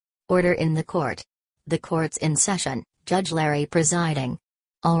Order in the court. The court's in session, Judge Larry presiding.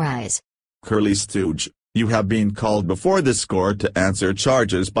 All rise. Curly Stooge, you have been called before this court to answer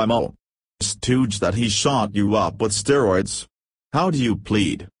charges by Mo. Stooge that he shot you up with steroids. How do you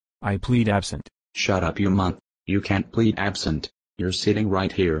plead? I plead absent. Shut up, you month. You can't plead absent. You're sitting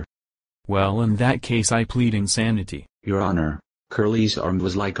right here. Well, in that case I plead insanity. Your Honor, Curly's arm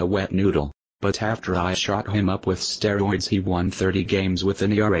was like a wet noodle, but after I shot him up with steroids he won 30 games with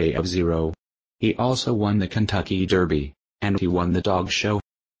an ERA of 0. He also won the Kentucky Derby, and he won the dog show.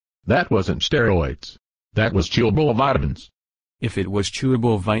 That wasn't steroids. That was chewable vitamins. If it was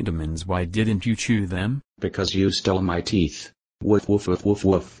chewable vitamins, why didn't you chew them? Because you stole my teeth. Woof woof woof woof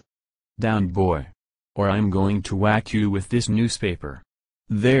woof. Down, boy. Or I'm going to whack you with this newspaper.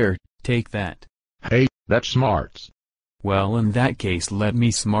 There, take that. Hey, that's smarts. Well, in that case let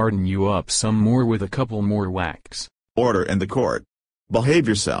me smarten you up some more with a couple more whacks. Order in the court. Behave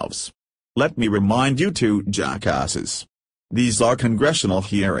yourselves. Let me remind you two jackasses. These are congressional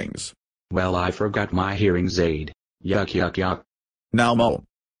hearings. Well, I forgot my hearing aid. Yuck yuck yuck. Now Mo.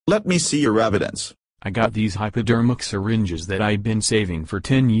 Let me see your evidence. I got these hypodermic syringes that I've been saving for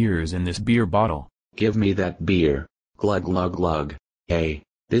 10 years in this beer bottle. Give me that beer. Glug glug glug. Hey,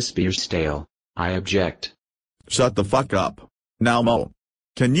 this beer's stale. I object. Shut the fuck up. Now Mo.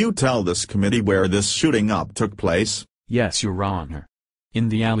 Can you tell this committee where this shooting up took place? Yes, Your Honor. In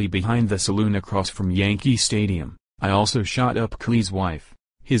the alley behind the saloon across from Yankee Stadium. I also shot up Curly's wife,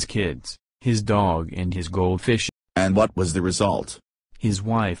 his kids, his dog and his goldfish. And what was the result? His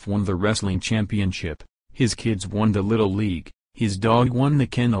wife won the wrestling championship, his kids won the Little League, his dog won the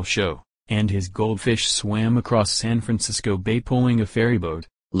kennel show, and his goldfish swam across San Francisco Bay pulling a ferry boat.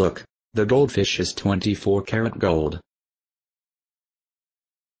 Look, the goldfish is 24-karat gold.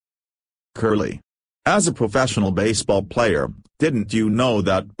 Curly. As a professional baseball player, didn't you know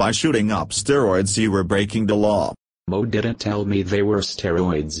that by shooting up steroids you were breaking the law? Mo didn't tell me they were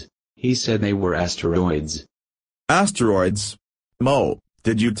steroids. He said they were asteroids. Asteroids? Mo,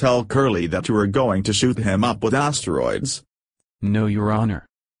 did you tell Curly that you were going to shoot him up with asteroids? No, Your Honor.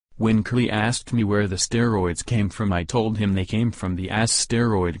 When Curly asked me where the steroids came from, I told him they came from the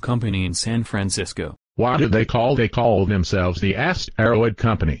Steroid Company in San Francisco. Why did they call themselves the Steroid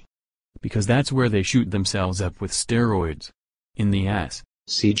Company? Because that's where they shoot themselves up with steroids. In the ass.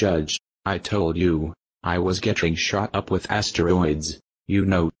 See, Judge, I told you, I was getting shot up with asteroids, you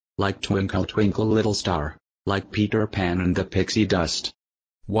know, like Twinkle Twinkle Little Star, like Peter Pan and the pixie dust.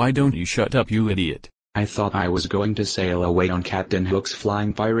 Why don't you shut up, you idiot? I thought I was going to sail away on Captain Hook's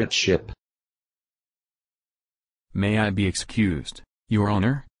flying pirate ship. May I be excused, Your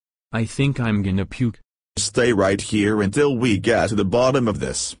Honor? I think I'm gonna puke. Stay right here until we get to the bottom of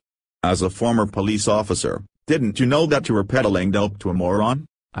this. As a former police officer, didn't you know that you were peddling dope to a moron?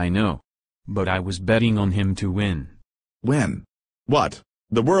 I know. But I was betting on him to win. Win? What?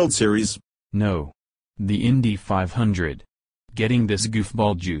 The World Series? No. The Indy 500. Getting this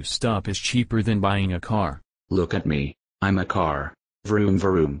goofball juiced up is cheaper than buying a car. Look at me, I'm a car. Vroom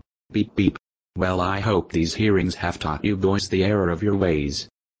vroom. Beep beep. Well, I hope these hearings have taught you boys the error of your ways.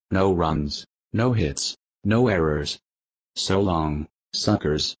 No runs, no hits, no errors. So long,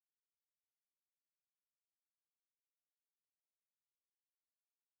 suckers.